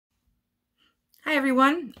Hi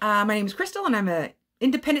everyone, my name is Crystal and I'm an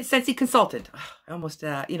independent Scentsy consultant. I almost,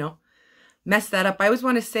 messed that up. I always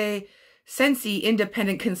want to say Scentsy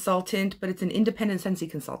independent consultant, but it's an independent Scentsy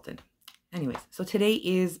consultant. Anyways, so today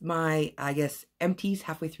is my, empties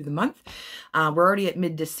halfway through the month. We're already at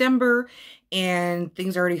mid-December and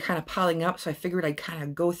things are already kind of piling up. So I figured I'd kind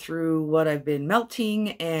of go through what I've been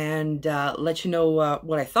melting and let you know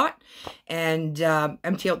what I thought and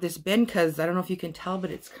empty out this bin because I don't know if you can tell, but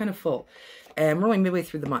it's kind of full. And we're only midway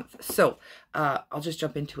through the month. So I'll just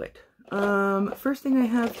jump into it. First thing I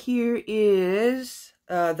have here is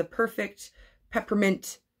the Perfect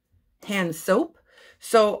Peppermint Hand Soap.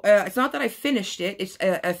 So it's not that I finished it. It's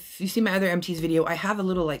if you see my other Empties video, I have a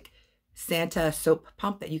little like Santa soap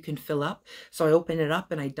pump that you can fill up. So I open it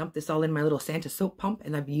up and I dump this all in my little Santa soap pump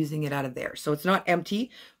and I've been using it out of there. So it's not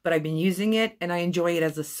empty, but I've been using it and I enjoy it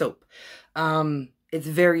as a soap. It's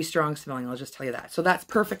very strong smelling, I'll just tell you that. So that's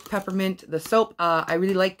Perfect Peppermint, the soap. I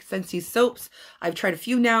really like Scentsy's soaps. I've tried a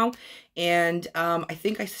few now, and I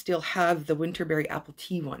think I still have the Winterberry Apple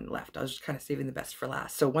Tea one left. I was just kind of saving the best for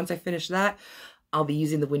last. So once I finish that, I'll be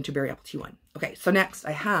using the Winterberry Apple Tea one. Okay, so next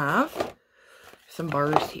I have some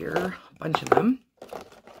bars here, a bunch of them.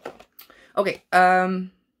 Okay,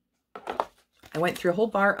 I went through a whole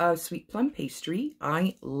bar of Sweet Plum Pastry.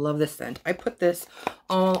 I love this scent. I put this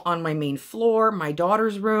all on my main floor, my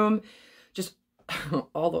daughter's room, just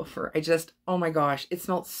all over. Oh my gosh, it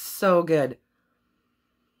smells so good.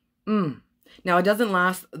 Now, it doesn't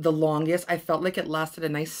last the longest. I felt like it lasted a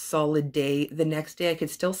nice solid day. The next day, I could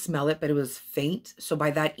still smell it, but it was faint. So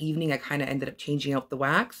by that evening, I kind of ended up changing out the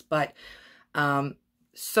wax. But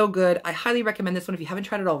so good. I highly recommend this one if you haven't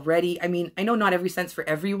tried it already. I mean, I know not every scent's for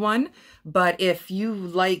everyone, but if you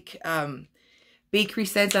like bakery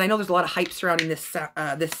scents, and I know there's a lot of hype surrounding this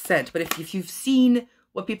this scent, but if you've seen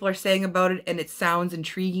what people are saying about it and it sounds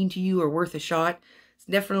intriguing to you or worth a shot, it's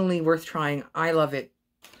definitely worth trying. I love it.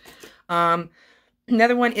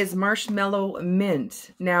 Another one is Marshmallow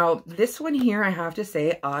Mint. Now, this one here, I have to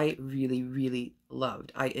say, I really, really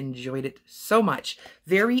loved. I enjoyed it so much.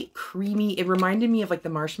 Very creamy. It reminded me of like the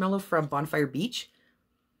marshmallow from Bonfire Beach,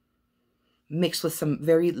 mixed with some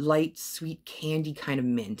very light, sweet candy kind of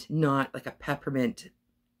mint, not like a peppermint,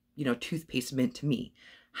 you know, toothpaste mint to me.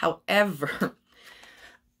 However,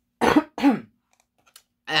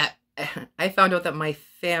 I found out that my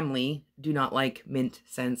family do not like mint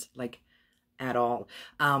scents like at all.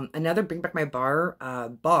 Another Bring Back My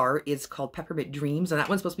bar is called Peppermint Dreams, and that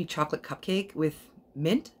one's supposed to be chocolate cupcake with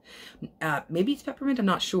mint. Maybe it's peppermint, I'm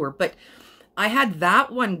not sure, but I had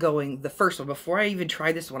that one going, the first one, before I even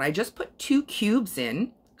tried this one. I just put 2 cubes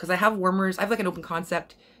in because I have warmers. I have like an open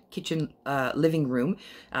concept kitchen living room,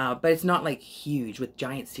 but it's not like huge with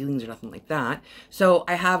giant ceilings or nothing like that. So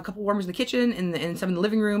I have a couple warmers in the kitchen and some in the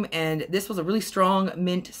living room, and this was a really strong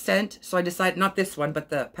mint scent. So I decided, not this one, but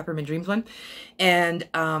the Peppermint Dreams one. And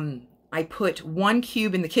I put 1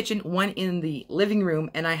 cube in the kitchen, 1 in the living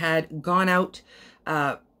room, and I had gone out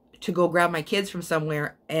to go grab my kids from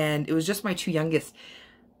somewhere, and it was just my 2 youngest.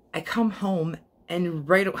 I come home and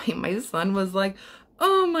right away my son was like,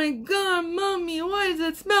 "Oh my God, Mommy, why does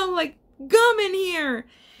it smell like gum in here?"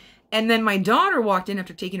 And then my daughter walked in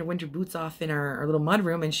after taking her winter boots off in our little mud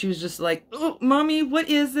room, and she was just like, "Oh, Mommy, what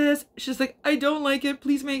is this?" She's like, "I don't like it.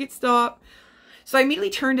 Please make it stop." So I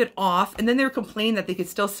immediately turned it off, and then they were complaining that they could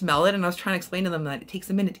still smell it, and I was trying to explain to them that it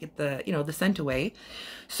takes a minute to get the, you know, the scent away.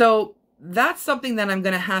 So that's something that I'm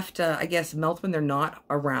going to have to, I guess, melt when they're not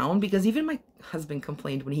around, because even my husband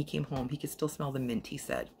complained when he came home. He could still smell the mint, he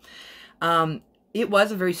said. It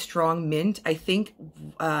was a very strong mint. I think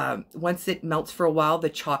once it melts for a while, the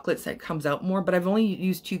chocolate scent comes out more, but I've only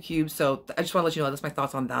used 2 cubes, so I just want to let you know that's my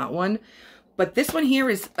thoughts on that one. But this one here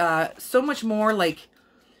is so much more like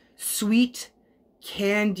sweet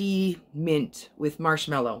candy mint with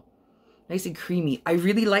marshmallow. Nice and creamy. I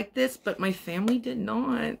really like this, but my family did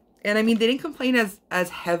not. And I mean, they didn't complain as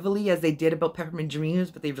heavily as they did about Peppermint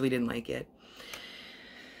Dreams, but they really didn't like it.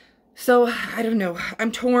 So, I don't know.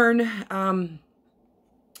 I'm torn.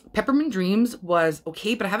 Peppermint Dreams was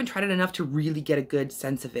okay, but I haven't tried it enough to really get a good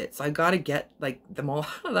sense of it. So I gotta get like them all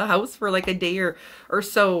out of the house for like a day or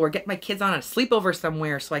so, or get my kids on a sleepover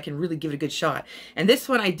somewhere so I can really give it a good shot. And this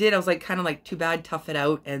one I did, I was like kind of like, too bad, tough it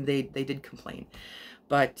out, and they did complain.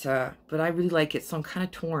 But I really like it, so I'm kind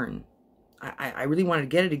of torn. I really wanted to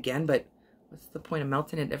get it again, but what's the point of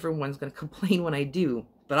melting it? Everyone's gonna complain when I do.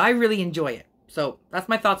 But I really enjoy it. So that's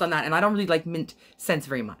my thoughts on that, and I don't really like mint scents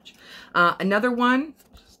very much. Another one,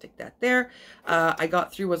 stick that there, I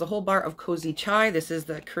got through was a whole bar of Cozy Chai. This is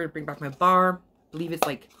the Current Bring Back My bar. I believe it's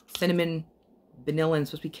like cinnamon, vanilla, and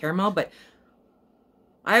supposed to be caramel, but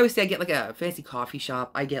I always say I get like a fancy coffee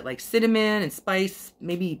shop. I get like cinnamon and spice.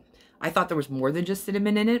 Maybe I thought there was more than just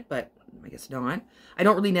cinnamon in it, but I guess not. I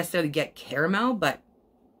don't really necessarily get caramel, but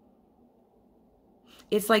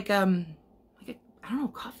it's like I don't know,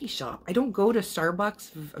 coffee shop. I don't go to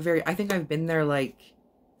Starbucks I think I've been there like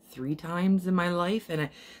 3 times in my life, and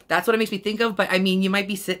that's what it makes me think of. But I mean, you might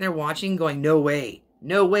be sitting there watching going, no way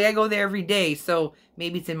I go there every day. So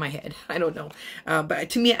maybe it's in my head. I don't know. But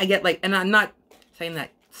to me, I get like, and I'm not saying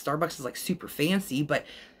that Starbucks is like super fancy, but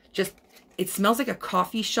just, it smells like a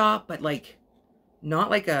coffee shop, but like not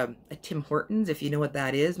like a Tim Hortons, if you know what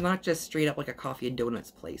that is. Not just straight up like a coffee and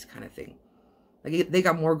donuts place kind of thing. Like they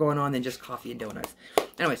got more going on than just coffee and donuts.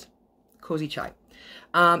 Anyways, cozy chai.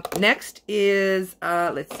 Next is,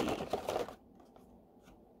 let's see.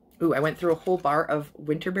 Ooh, I went through a whole bar of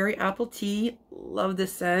winterberry apple tea. Love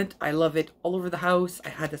this scent. I love it all over the house. I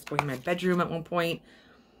had this going in my bedroom at one point.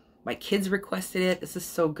 My kids requested it. This is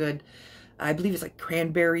so good. I believe it's like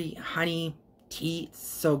cranberry, honey, tea. It's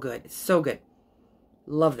so good. It's so good.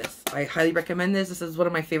 Love this. I highly recommend this. This is one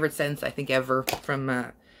of my favorite scents, I think, ever from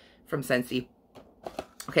Scentsy.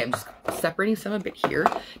 Okay, I'm just separating some a bit here.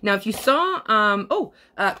 Now, if you saw,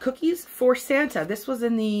 Cookies for Santa. This was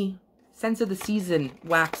in the Scents of the Season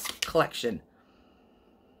wax collection.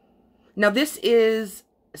 Now, this is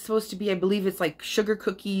supposed to be, I believe it's like sugar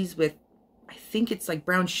cookies with, I think it's like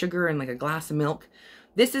brown sugar and like a glass of milk.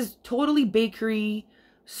 This is totally bakery,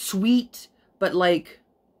 sweet, but like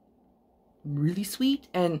really sweet.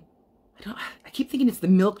 And I keep thinking it's the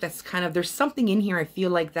milk that's kind of, there's something in here I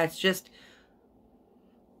feel like that's just,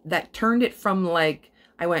 that turned it from like,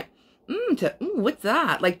 I went, to, what's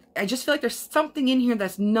that? Like, I just feel like there's something in here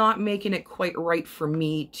that's not making it quite right for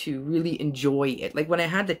me to really enjoy it. Like when I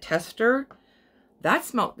had the tester, that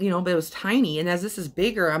smelled, you know, but it was tiny. And as this is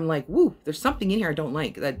bigger, I'm like, woo, there's something in here I don't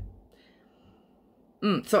like. That.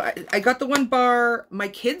 So I got the 1 bar. My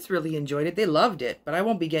kids really enjoyed it. They loved it, but I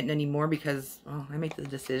won't be getting any more because, well, I make the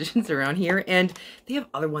decisions around here, and they have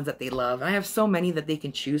other ones that they love. I have so many that they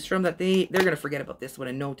can choose from that they're going to forget about this one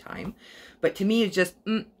in no time. But to me, it's just,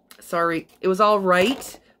 sorry. It was all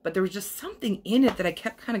right, but there was just something in it that I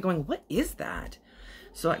kept kind of going, what is that?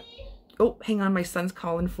 So oh, hang on. My son's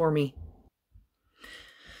calling for me.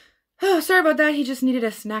 Oh, sorry about that. He just needed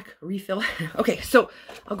a snack refill. Okay, so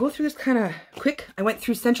I'll go through this kind of quick. I went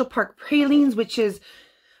through Central Park Pralines, which is,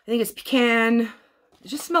 I think it's pecan. It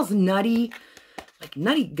just smells nutty, like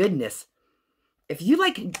nutty goodness. If you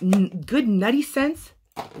like good nutty scents,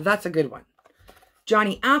 that's a good one.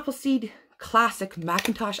 Johnny Appleseed, classic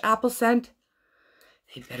Macintosh apple scent.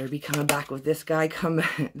 They better be coming back with this guy come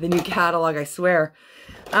the new catalog, I swear.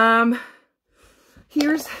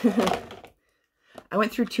 Here's... I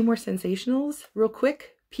went through 2 more Sensationals real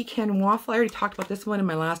quick. Pecan Waffle. I already talked about this one in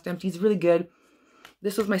my last Empties. Really good.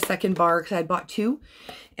 This was my 2nd bar because I had bought 2.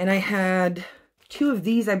 And I had 2 of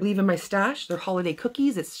these, I believe, in my stash. They're holiday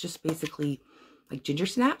cookies. It's just basically like ginger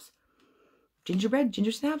snaps. Gingerbread,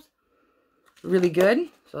 ginger snaps. Really good.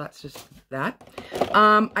 So that's just that.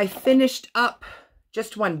 I finished up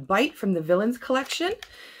just 1 bite from the Villains collection.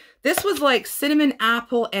 This was like cinnamon,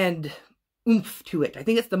 apple, and oomph to it. I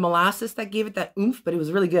think it's the molasses that gave it that oomph, but it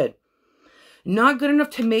was really good. Not good enough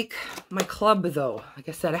to make my club though. Like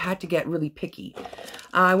I said, I had to get really picky.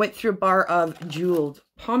 I went through a bar of Jeweled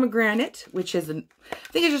Pomegranate, which is, I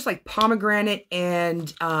think it's just like pomegranate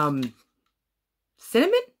and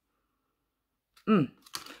cinnamon.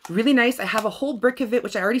 Really nice. I have a whole brick of it,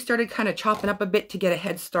 which I already started kind of chopping up a bit to get a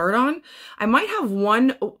head start on. I might have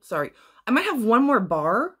one more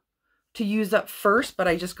bar to use up first, but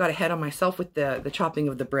I just got ahead on myself with the chopping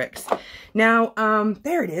of the bricks. Now,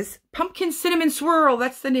 there it is. Pumpkin Cinnamon Swirl.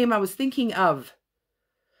 That's the name I was thinking of.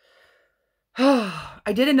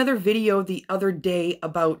 I did another video the other day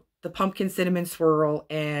about the Pumpkin Cinnamon Swirl,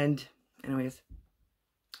 and anyways,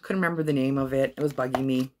 couldn't remember the name of it. It was bugging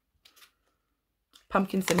me.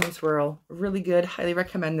 Pumpkin Cinnamon Swirl. Really good. Highly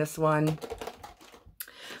recommend this one.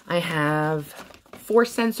 I have 4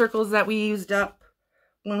 scent circles that we used up.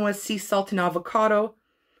 One was Sea Salt and Avocado.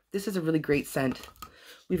 This is a really great scent.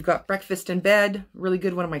 We've got Breakfast in Bed. Really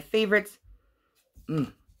good. One of my favorites.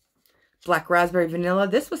 Black Raspberry Vanilla.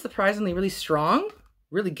 This was surprisingly really strong.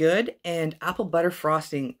 Really good. And Apple Butter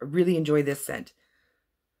Frosting. I really enjoy this scent.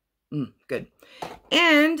 Good.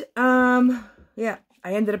 And, yeah.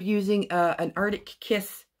 I ended up using an Arctic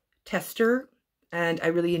Kiss tester. And I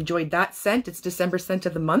really enjoyed that scent. It's December scent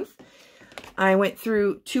of the month. I went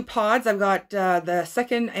through 2 pods. I've got the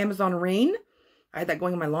 2nd Amazon Rain. I had that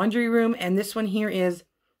going in my laundry room. And this one here is,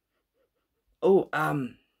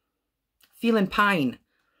 Feelin' Pine.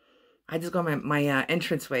 I just go on my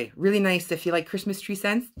entranceway. Really nice if you like Christmas tree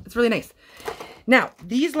scents. It's really nice. Now,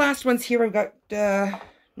 these last ones here, I've got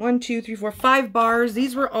 1, 2, 3, 4, 5 bars.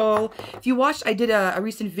 These were all, if you watched, I did a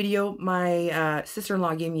recent video. My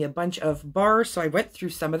sister-in-law gave me a bunch of bars, so I went through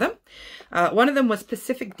some of them. One of them was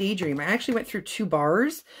Pacific Daydream. I actually went through 2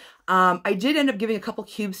 bars. I did end up giving a couple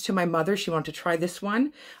cubes to my mother. She wanted to try this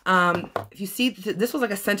one. If you see, this was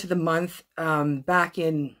like a scent of the month back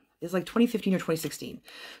in, it's like 2015 or 2016.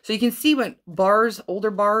 So you can see when bars,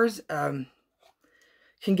 older bars,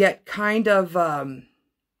 can get kind of,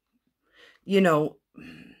 you know,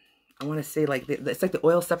 I want to say like, it's like the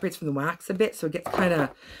oil separates from the wax a bit. So it gets kind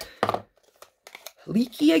of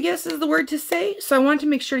leaky, I guess is the word to say. So I wanted to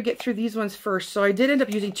make sure to get through these ones first. So I did end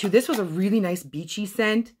up using 2. This was a really nice beachy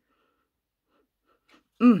scent.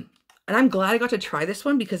 And I'm glad I got to try this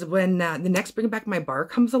one because when the next Bring Back My Bar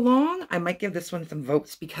comes along, I might give this one some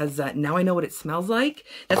votes because now I know what it smells like.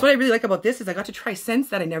 That's what I really like about this is I got to try scents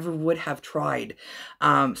that I never would have tried. So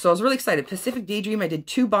I was really excited. Pacific Daydream, I did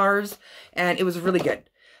 2 bars and it was really good.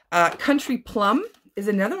 Country Plum is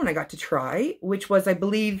another one I got to try, which was, I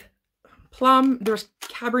believe, plum. There's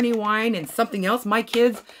Cabernet wine and something else. My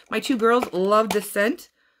kids, my 2 girls loved this scent.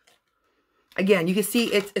 Again, you can see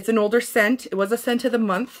it's an older scent. It was a scent of the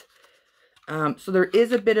month. So there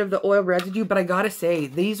is a bit of the oil residue, but I gotta say,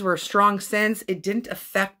 these were strong scents. It didn't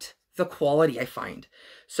affect the quality, I find.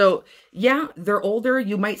 So yeah, they're older.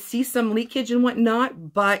 You might see some leakage and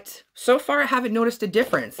whatnot, but so far I haven't noticed a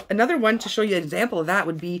difference. Another one to show you an example of that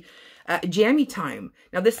would be Jammy Time.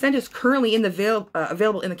 Now this scent is currently in the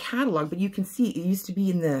available in the catalog, but you can see it used to be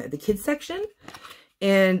in the kids section.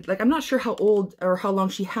 And like, I'm not sure how old or how long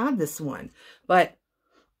she had this one, but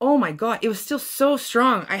oh my God, it was still so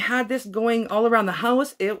strong. I had this going all around the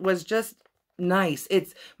house. It was just nice.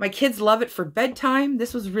 My kids love it for bedtime.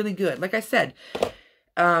 This was really good. Like I said,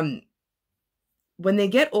 when they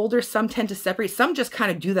get older, some tend to separate. Some just kind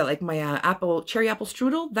of do that. Like my cherry apple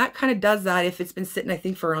strudel, that kind of does that. If it's been sitting, I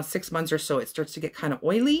think for around 6 months or so, it starts to get kind of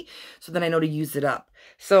oily. So then I know to use it up.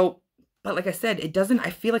 So, but like I said, I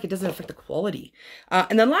feel like it doesn't affect the quality.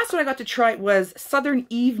 And the last one I got to try was Southern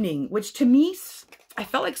Evening, which to me, I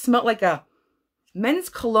felt like smelled like a men's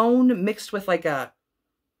cologne mixed with like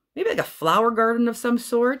maybe like a flower garden of some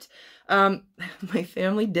sort. My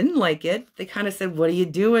family didn't like it. They kind of said, "What are you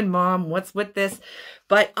doing, Mom? What's with this?"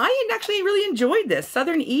 But I actually really enjoyed this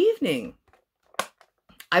Southern Evening.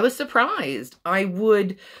 I was surprised. I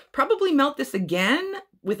would probably melt this again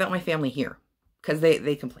without my family here, because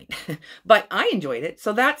they complained. But I enjoyed it.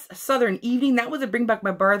 So that's Southern Evening. That was a Bring Back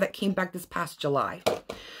My Bar that came back this past July.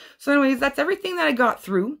 So anyways, that's everything that I got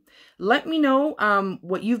through. Let me know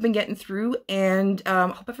what you've been getting through. And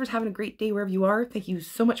hope everyone's having a great day wherever you are. Thank you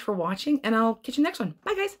so much for watching. And I'll catch you next one.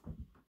 Bye, guys.